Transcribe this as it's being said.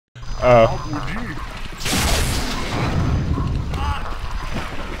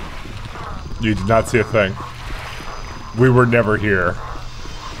You did not see a thing. We were never here.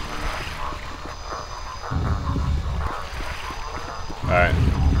 Alright.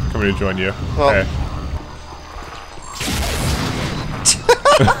 Coming to join you. Well. Okay.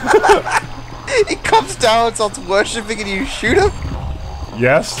 He comes down, starts worshipping, and you shoot him?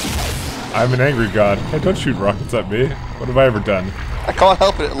 Yes. I'm an angry god. Hey, don't shoot rockets at me. What have I ever done? I can't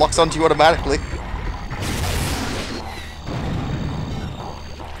help it, it locks onto you automatically.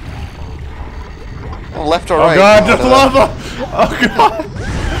 Oh, left or right? Oh god, there's lava! Oh god!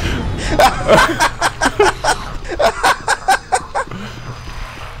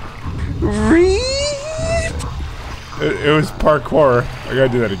 Reap! It was parkour. I gotta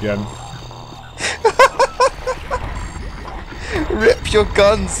do that again. Rip your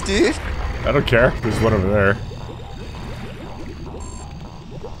guns, dude. I don't care. There's one over there.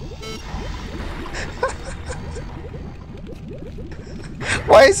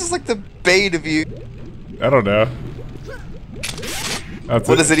 Why is this like the bait of you? I don't know. That's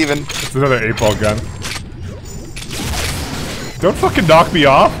What is it even? It's another 8-ball gun. Don't fucking knock me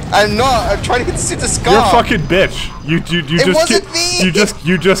off. I'm not. I'm trying to hit the scar. You're a fucking bitch. You It just wasn't me.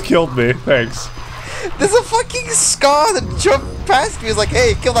 You just killed me. Thanks. There's a fucking scar that jumped past me. He's like,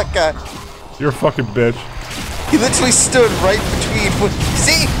 hey, kill that guy. You're a fucking bitch. He literally stood right between.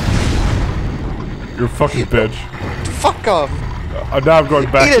 See? You're a fucking bitch. Fuck off. Now I'm going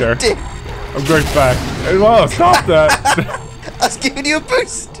back Eat there. a dick. I'm going back. Hey, well, stop that. I was giving you a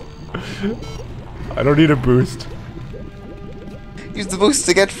boost. I don't need a boost. Use the boost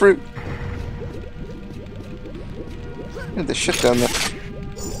to get fruit. There's shit down there.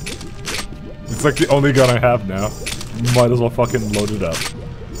 It's like the only gun I have now. Might as well fucking load it up.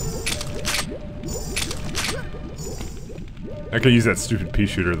 I could use that stupid pea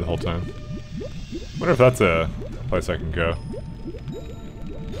shooter the whole time. Wonder if that's a place I can go.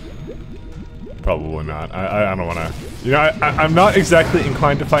 Probably not. I don't wanna... You know, I'm not exactly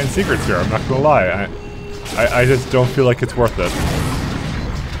inclined to find secrets here, I'm not gonna lie. I just don't feel like it's worth it.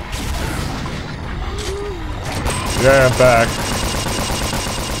 Yeah, I'm back.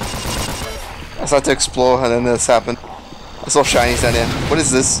 I started to explore and then this happened. I saw shinies down here. What is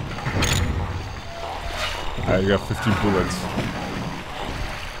this? I got 50 bullets.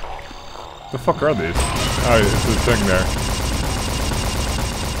 The fuck are these? Oh, it's a thing there.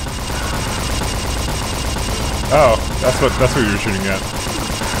 Oh, that's what you're shooting at.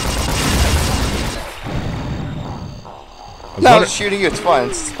 No, I was shooting you. It's fine.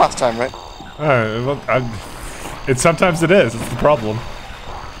 It's past time, right? Sometimes it is. It's the problem.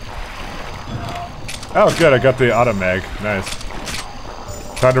 Oh, good. I got the auto mag. Nice.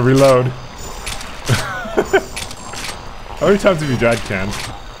 Time to reload. How many times have you died, Ken?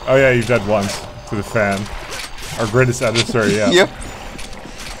 Oh yeah, you died once to the fan. Our greatest adversary. Yeah. Yep.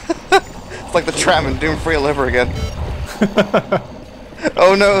 It's like the tram and Doom Free all over again.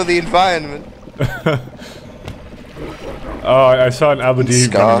 Oh no, the environment. Oh, I saw an Aberdeen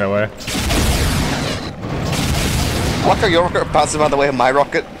running that way. I like how your rocket bounces out of the way of my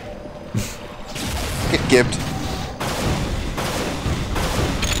rocket. Get gibbed.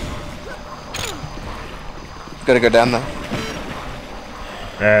 Gotta go down there.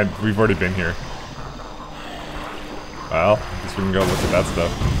 And we've already been here. Well, I guess we can go look at that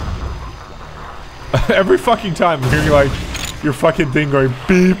stuff. Every fucking time I'm hearing like your fucking thing going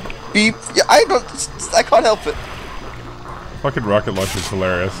beep. Beep. Yeah, I can't help it. Fucking rocket launcher's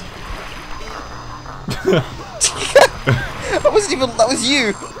hilarious. That wasn't even. That was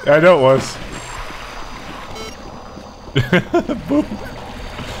you. Yeah, I know it was. Boom.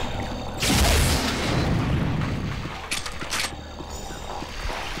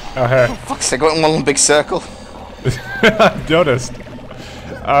 Oh hey. Oh, fuck's sake, I went in one big circle. I've noticed.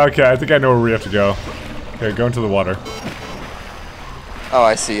 Okay, I think I know where we have to go. Okay, go into the water. Oh,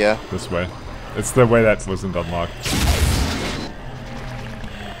 I see, yeah. This way. It's the way that wasn't unlocked.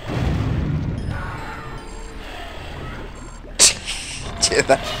 Yeah,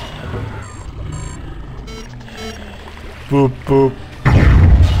 that. Boop, boop.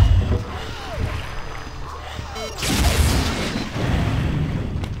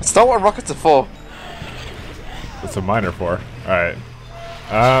 It's not what rockets are for. It's a miner for. Alright.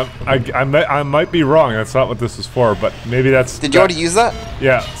 I might be wrong. That's not what this is for, but maybe that's. Did you already use that?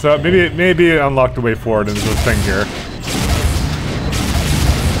 Yeah. So maybe it unlocked the way forward, and there's a thing here.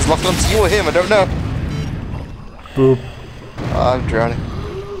 It's locked onto you or him. I don't know. Boop. Oh, I'm drowning.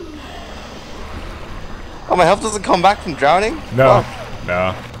 Oh, my health doesn't come back from drowning? No. Oh,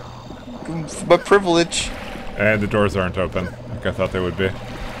 No. my privilege. And the doors aren't open, like I thought they would be.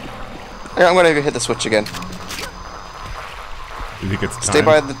 Yeah, I'm gonna hit the switch again. You think it's time? Stay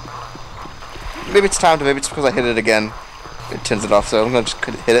by the... Maybe it's timed, maybe it's because I hit it again. It turns it off, so I'm gonna just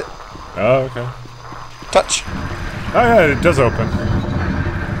hit it. Oh, okay. Touch. Oh yeah, it does open.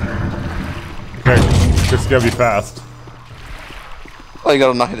 Okay, just gotta be fast. Oh, you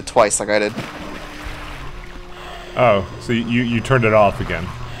gotta not hit it twice like I did. Oh, so you turned it off again.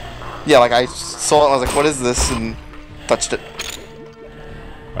 Yeah, like I saw it and I was like, what is this? And touched it.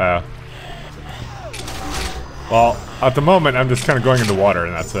 Wow. Well, at the moment, I'm just kind of going into water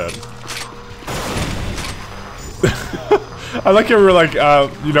and that's it. I like how we're like,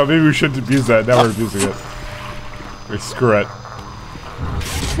 you know, maybe we shouldn't abuse that. Now we're abusing it. Screw it.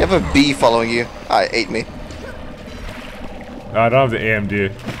 You have a bee following you. Ah, it ate me. No, I don't have the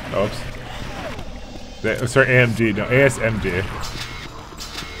AMD. Oops. Sorry, AMD. No, ASMD.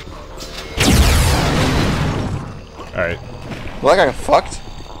 Alright. Well, I got fucked.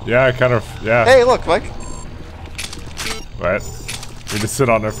 Yeah, I kind of, yeah. Hey, look, Mike. What? We just sit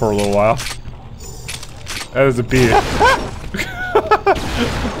on it for a little while. That is a bee.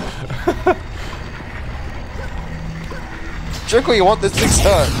 Jerko, you want this thing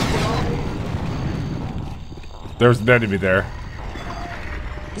stuck? There's an enemy there.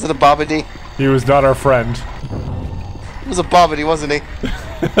 Is it a Babidi? He was not our friend. It was a Babidi, wasn't he?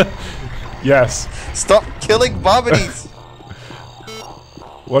 Yes. Stop killing Babidis!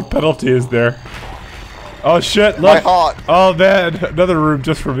 What penalty is there? Oh shit, look! My heart! Oh man, another room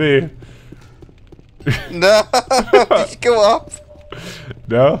just for me. No! Did you go up?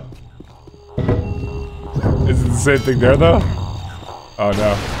 No? Is it the same thing there though? Oh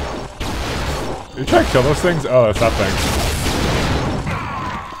no. You trying to kill those things? Oh, that's that thing.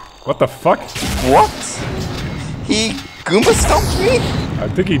 What the fuck? What? He Goomba stomped me? I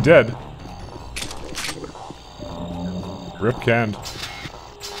think he did. Rip canned.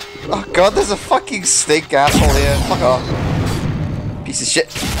 Oh god, there's a fucking snake asshole here. Fuck off. Piece of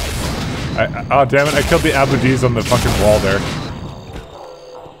shit. Oh damn it, I killed the Abudis on the fucking wall there.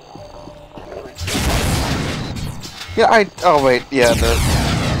 Yeah, oh wait, yeah, the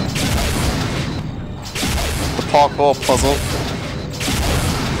parkour puzzle.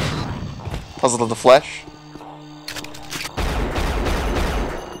 Puzzle of the flesh.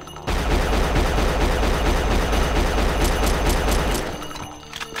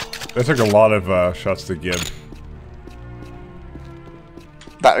 That took a lot of shots to give.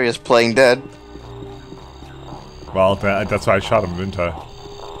 Battery is playing dead. Well, that's why I shot him, didn't I?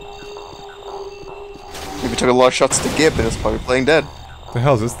 Maybe took a lot of shots to give, but it's probably playing dead. What the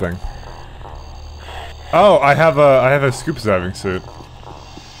hell is this thing? Oh, I have a scuba diving suit.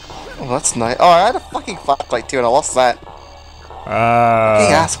 Oh, that's nice. Oh, I had a fucking flashlight too, and I lost that.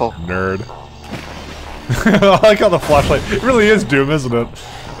 Fucking asshole. Nerd. I like how the flashlight. It really is Doom, isn't it?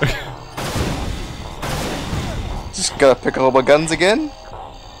 Just gotta pick up all my guns again.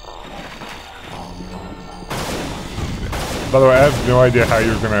 By the way, I have no idea how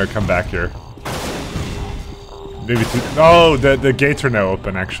you're gonna come back here. Maybe oh, the gates are now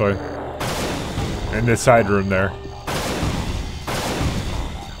open, actually. In the side room there.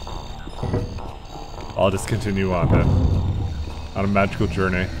 I'll just continue on then. On a magical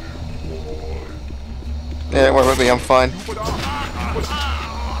journey. Yeah, don't worry about me, I'm fine.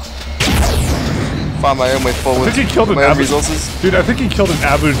 Find my own way forward. I think he killed an resources. Dude, I think he killed an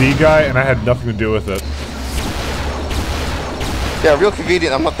Abu D guy and I had nothing to do with it. Yeah, real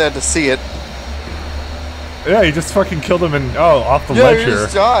convenient, I'm not there to see it. Yeah, he just fucking killed him and off the ledge he here.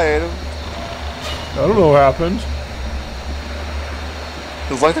 just died. I don't know what happened.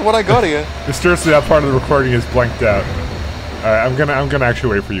 It's like what I got here. Mysteriously, that part of the recording is blanked out. Alright, I'm gonna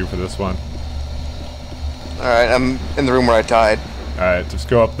actually wait for you for this one. Alright, I'm in the room where I died. Alright, just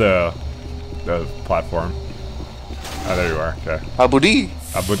go up the platform. Oh, there you are. Okay. Abudi.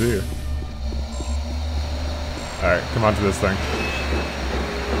 Abudi. Alright, come on to this thing.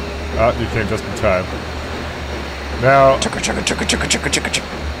 Oh, you came just in time. Now. Chugga chugga chugga chugga chugga chugga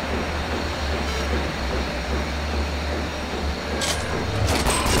chugga.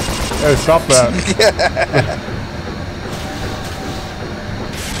 Hey, stop that.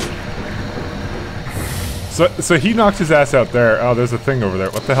 So he knocked his ass out there. Oh, there's a thing over there.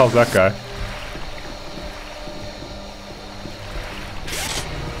 What the hell's that guy?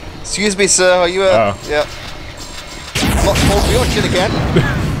 Excuse me, sir. Are you Oh. Yeah. Not fall for your shit again.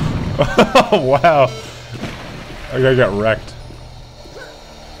 Oh, wow. That guy got wrecked.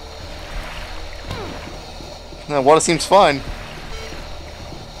 No, water seems fine.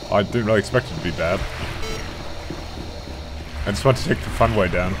 I didn't really expect it to be bad. I just want to take the fun way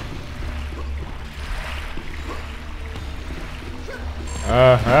down.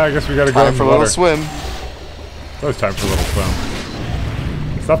 I guess we gotta go in the Time for a water. little swim. It's always time for a little swim.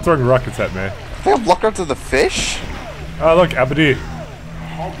 Stop throwing rockets at me. I think I'm locked onto the fish. Oh, look, Abadi.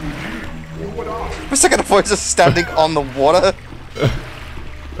 For a second, the voice is standing on the water.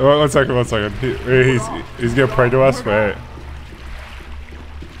 One second. He's gonna pray to us. Wait.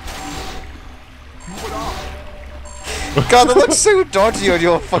 God, that looks so dodgy on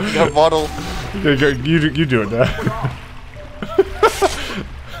your fucking model. You do it now.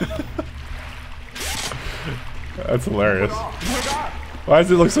 That's hilarious. Why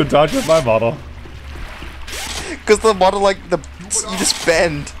does it look so dodgy on my model? Because the model, like, you just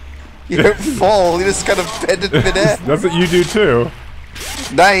bend. You don't fall, you just kind of bend in midair. That's what you do too.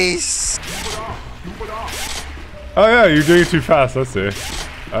 Nice! Oh yeah, you're doing it too fast, let's see.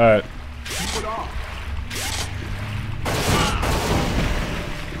 Alright.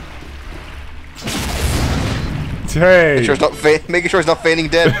 Hey! Making sure it's not feigning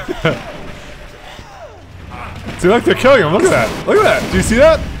dead. See, look, they're killing him. Look at that. Look at that. Do you see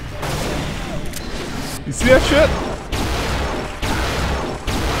that? You see that shit?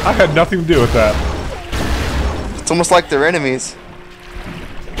 I had nothing to do with that. It's almost like they're enemies.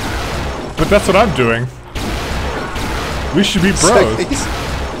 But that's what I'm doing. We should be bros.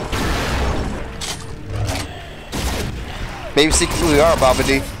 Maybe secretly we are,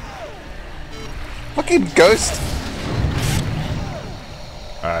 Babadi. Fucking ghost.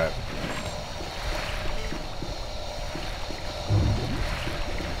 Alright.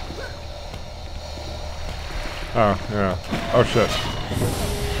 Oh, yeah. Oh, shit.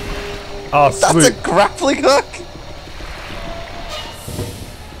 Oh, sweet. That's a grappling hook?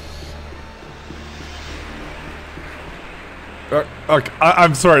 Look,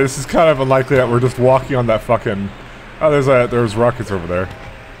 I'm sorry, this is kind of unlikely that we're just walking on that fucking... Oh, there's rockets over there.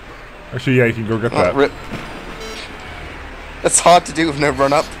 Actually, yeah, you can go get that. Rip. That's hard to do with no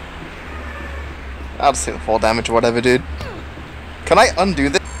run-up. I'll just take the fall damage or whatever, dude. Can I undo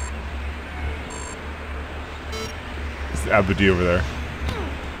this? It's the Abadi over there.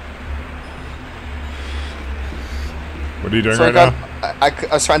 What are you doing right now? I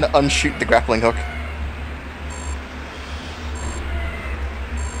was trying to unshoot the grappling hook.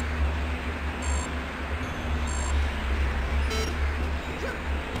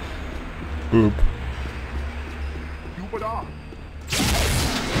 Boop.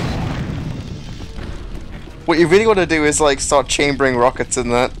 What you really want to do is like start chambering rockets in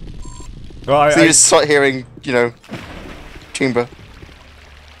that. Well, So you just start hearing, you know, chamber.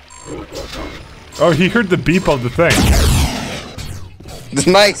 Oh, he heard the beep of the thing.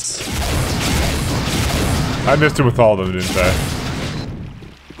 Nice! I missed him with all of them, didn't I?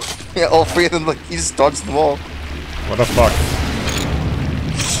 Yeah, all three of them, like, he just dodged them all. What the fuck?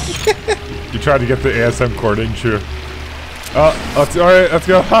 You tried to get the ASM core, didn't you? Oh, alright, let's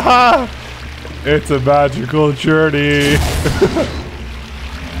go. Haha! It's a magical journey.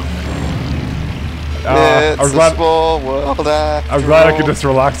 It's a small world after I'm glad I all. could just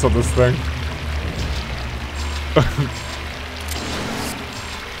relax on this thing.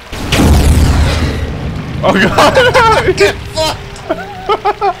 Oh god! Get fucked!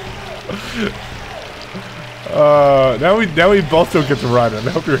 Now we both don't get to ride it. I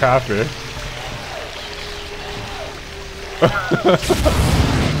hope you're happy.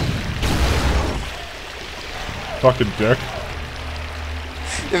 Fucking dick.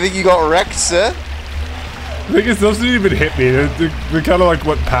 You think you got wrecked, sir? The thing is, those didn't even hit me. They kind of like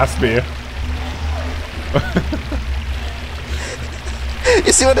went past me.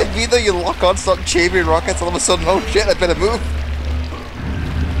 You see what I mean though? You lock on, start chambering rockets, all of a sudden, oh shit, I better move.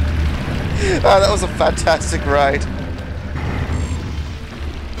 Ah, that was a fantastic ride.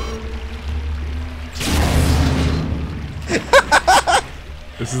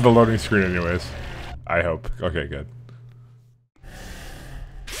 This is the loading screen anyways. I hope. Okay, good.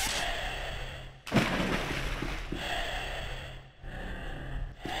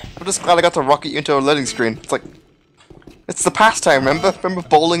 I'm just glad I got to rocket you into a loading screen. It's like... It's the pastime, remember? Remember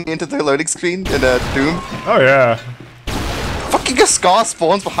bowling into the loading screen in Doom? Oh yeah. Fucking a Scar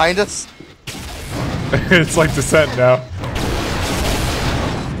spawns behind us. It's like Descent now.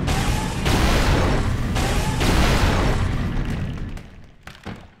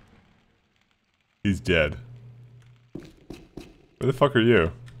 He's dead. Where the fuck are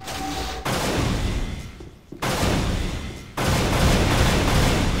you?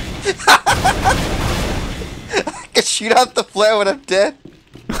 I can shoot out the flare when I'm dead.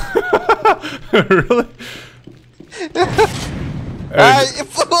 Really? It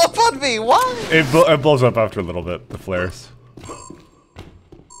flew up on me, why? It blows up after a little bit, the flares.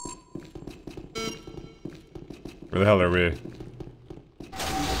 Where the hell are we?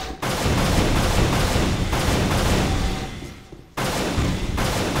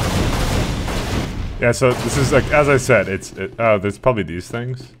 Yeah, so this is like, as I said, oh, there's probably these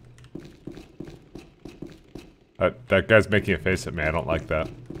things. That guy's making a face at me, I don't like that.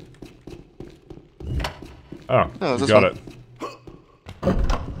 Oh, you got it.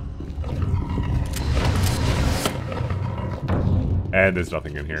 And there's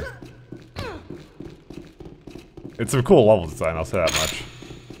nothing in here. It's a cool level design, I'll say that much.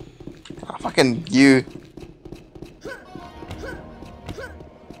 Oh, fucking you.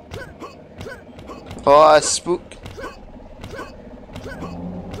 Oh, spook.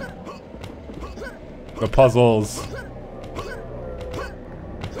 The puzzles.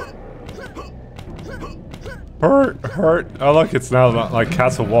 Hurt. Oh look, it's now like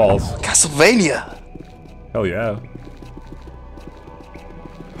castle walls. Castlevania. Hell yeah.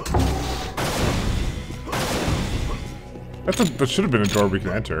 That should have been a door we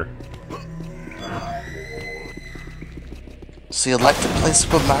can enter. So you'd like to play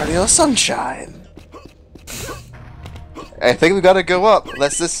Super Mario Sunshine? I think we gotta go up.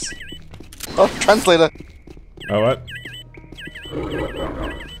 Unless this... Oh, translator. Oh, what?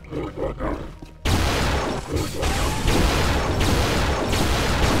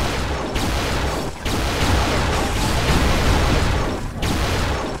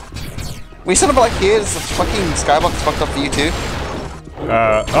 We said about like here, is the fucking skybox fucked up for you too?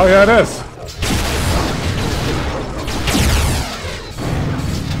 Oh yeah, it is.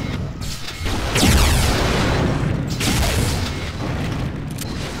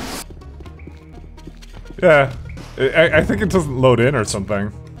 Yeah, I think it doesn't load in or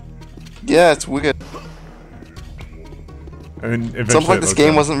something. Yeah, it's weird. And eventually sounds like this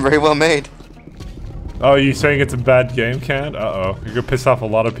game wasn't very well made. Oh, you saying it's a bad game, Ken? Uh-oh. You're gonna piss off a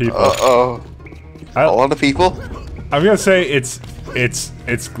lot of people. Uh-oh. A lot of people? I'm gonna say it's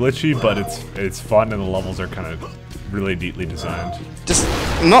glitchy, but it's fun and the levels are kind of really neatly designed. Just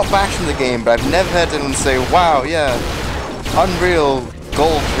not bashing the game, but I've never heard anyone say, wow, yeah, Unreal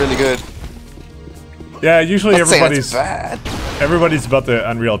Gold's really good. Yeah, usually everybody's about the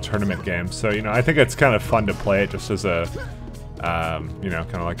Unreal Tournament game, so you know I think it's kind of fun to play it just as a, you know,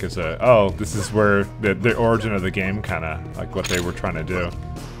 kind of like as a this is where the origin of the game, kind of like what they were trying to do.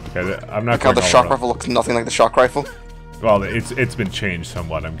 Okay, I'm not. Like how the shock rifle looks nothing like the shock rifle. Well, it's been changed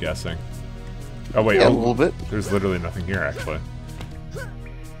somewhat, I'm guessing. Oh wait, yeah, a little bit. There's literally nothing here actually.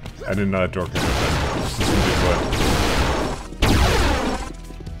 I didn't know that door could open. It's just gonna be wood.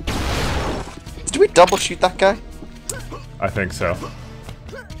 Did we double shoot that guy? I think so.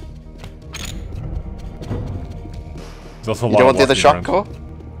 There's also a lot you don't of want the other shock core?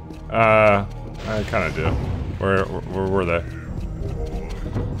 I kind of do. Where were they?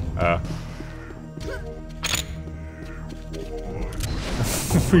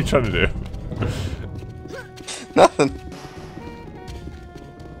 What are you trying to do? Nothing.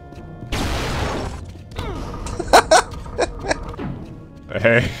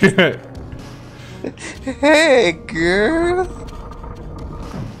 Hey. Hey, girl.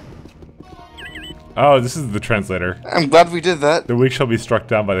 Oh, this is the translator. I'm glad we did that. The weak shall be struck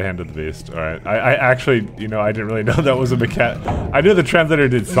down by the hand of the beast. Alright. I actually, you know, I didn't really know that was a mechanic. I knew the translator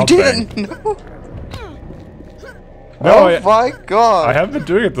did something. You didn't know? No, oh my god. I haven't been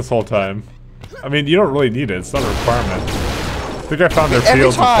doing it this whole time. I mean, you don't really need it. It's not a requirement. I think I found their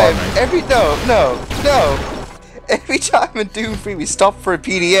fields of farming. No. Every time in Doom 3 we stop for a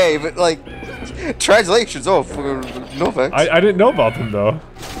PDA, but like, translations, no thanks. I didn't know about them though.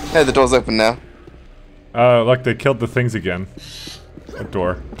 Hey, the door's open now. Like they killed the things again. What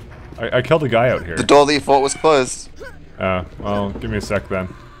door? I killed a guy out here. The door that you thought was closed. Well, give me a sec then.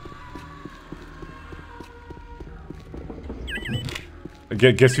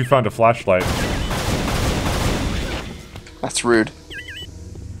 Guess you found a flashlight. That's rude.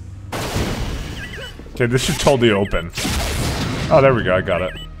 Okay, this should totally open. Oh, there we go, I got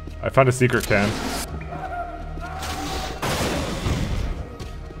it. I found a secret can.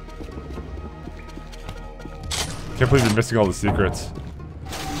 Can't believe you're missing all the secrets.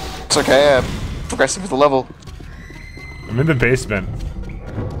 It's okay, progressing with the level. I'm in the basement.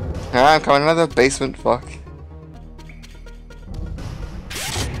 I'm coming out of the basement, fuck.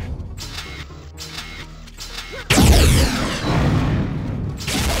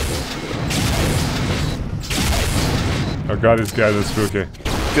 Oh god, these guys are spooky.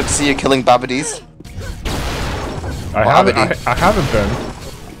 Good to see you killing Babadies. I haven't been.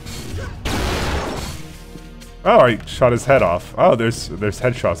 Oh, I shot his head off. Oh, there's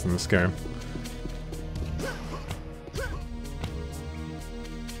headshots in this game.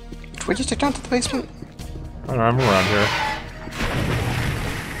 Did we just take down to the basement? I don't know, I'm around here.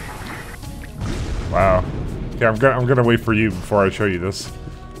 Wow. Yeah, I'm gonna wait for you before I show you this.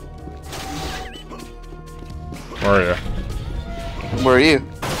 Where are you? Where are you?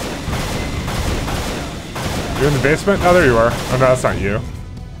 You're in the basement? Oh, there you are. Oh, no, that's not you.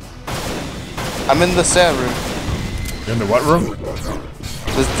 I'm in the stair room. You're in the what room?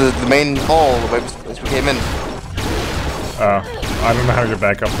 The main hall which we came in. Oh, I don't know how to get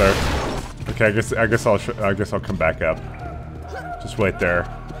back up there. Okay, I guess I'll come back up. Just wait there.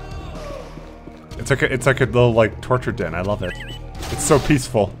 It's like a little like torture den. I love it. It's so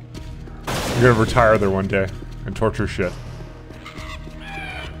peaceful. I'm gonna retire there one day and torture shit.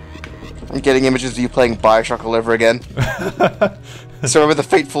 I'm getting images of you playing Bioshock all over again. So remember the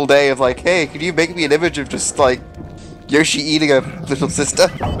fateful day of like, hey, could you make me an image of just like Yoshi eating a little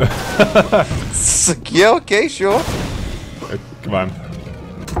sister? It's like, yeah, okay, sure. Come on.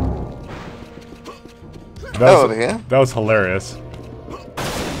 Over here. That was hilarious.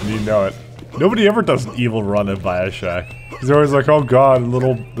 And you know it. Nobody ever does an evil run at Bioshock. He's always like, oh god, the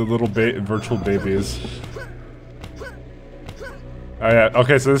little virtual babies. Oh yeah,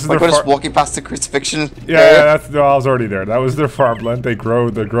 okay, so this is like their we're just walking past the crucifixion. Yeah, that's no, I was already there. That was their farmland. They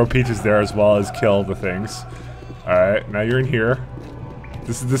grow peaches there as well as kill the things. Alright, now you're in here.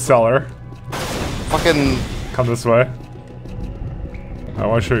 This is the cellar. Fucking come this way. I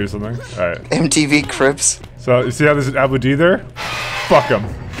want to show you something. Alright. MTV Cribs. So you see how there's an Abu D there? Fuck him.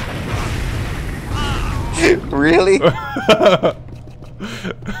 Really?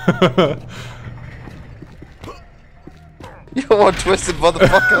 You're one twisted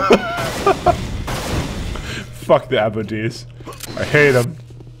motherfucker. Fuck the Abu Ds. I hate them.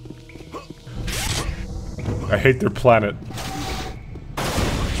 I hate their planet.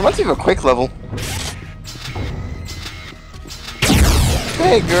 Reminds me of a quick level.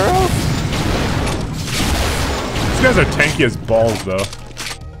 Hey, girl. These guys are tanky as balls, though.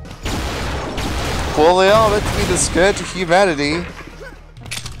 Well, they are meant to be the scourge of humanity.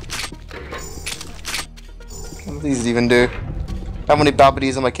 What do these even do? How many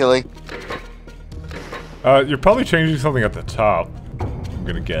Babadies am I killing? You're probably changing something at the top. I'm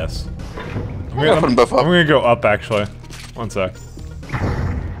gonna guess. I'm gonna put them both up. I'm gonna go up, actually. One sec.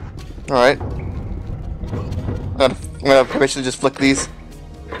 Alright. I'm gonna basically just flick these.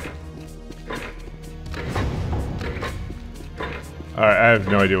 Alright, I have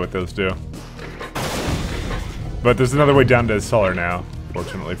no idea what those do. But there's another way down to the cellar now,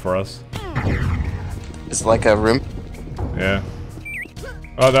 fortunately for us. It's like a room. Yeah.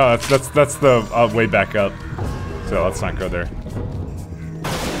 Oh no, that's the way back up. So let's not go there.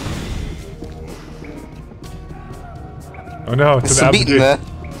 Oh no, it's an Abu D. There.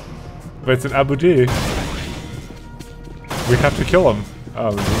 But it's an Abu D. We have to kill him. Oh,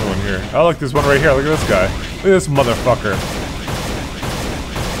 there's another one here. Oh look, there's one right here. Look at this guy. Look at this motherfucker.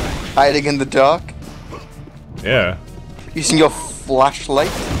 Hiding in the dark. Yeah. Using your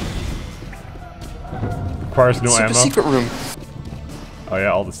flashlight. Requires no ammo. Secret room. Oh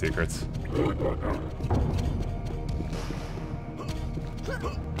yeah, all the secrets.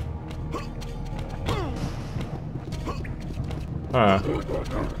 Huh.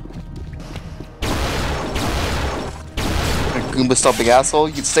 A Goomba stomping asshole.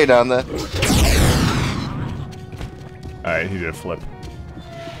 You can stay down there. Alright, he did a flip.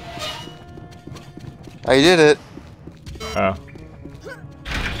 I did it. Oh.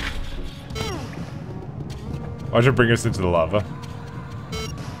 Why'd you bring us into the lava?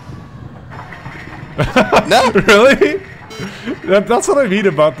 No! Really? That's what I mean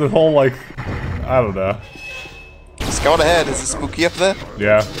about the whole, like, I don't know. Just go on ahead. Is it spooky up there?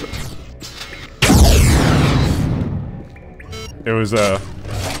 Yeah. It was,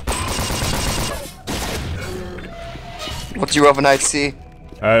 What's your overnight see?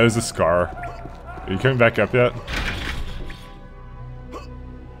 it was a scar. Are you coming back up yet?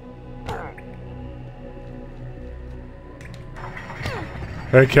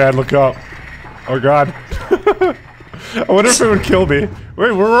 Hey, Cad, look up. Oh, God. I wonder if it would kill me.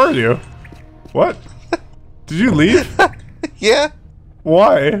 Wait, where are you? What? Did you leave? Yeah.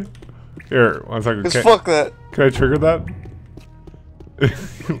 Why? Here, one second. Just fuck that. Can I trigger that?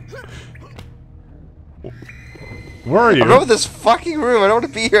 Where are you? I'm over this fucking room. I don't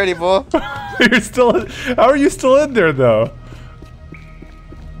want to be here anymore. You're still in, how are you still in there, though?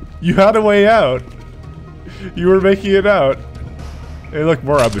 You had a way out. You were making it out. Hey, look,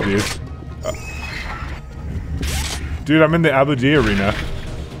 more Abu Ds. Dude, I'm in the Abu D arena.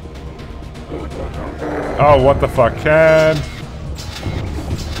 Oh, what the fuck, Ken?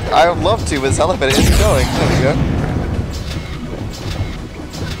 I would love to, but this elevator isn't going. There we go.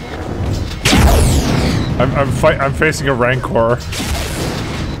 I'm facing a Rancor.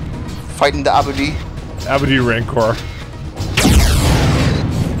 Fighting the Abu D. Abu D Rancor.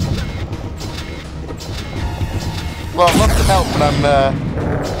 Well, I'd love to help, but I'm,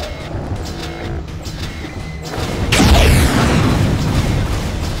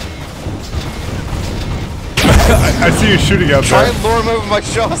 I see you shooting out try there. and lure him over my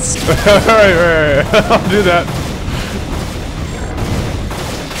shots. Alright. I'll do that.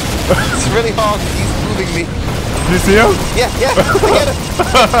 It's really hard. He's moving me. Do you see him? Yeah, I get him.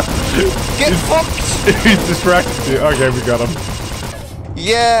 Get fucked. He's distracted you. Okay, we got him.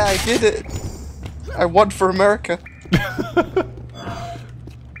 Yeah, I did it. I won for America.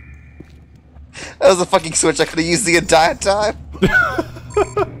 That was a fucking switch I could have used the entire time.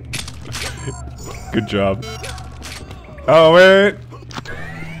 Good job. Oh, wait.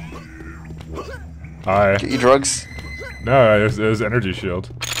 Hi. Get your drugs. No, it was energy shield.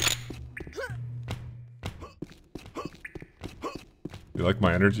 You like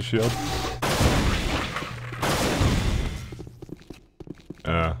my energy shield?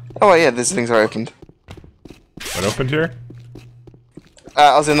 Oh yeah, these things are opened. What opened here?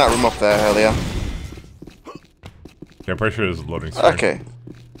 I was in that room up there earlier. Yeah, I'm pretty sure there's a loading screen. Okay.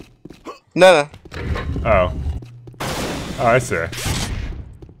 No. Oh. Oh, I see.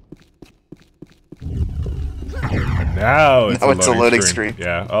 And now it's Now it's a loading screen.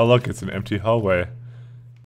 Yeah. Oh, look, it's an empty hallway.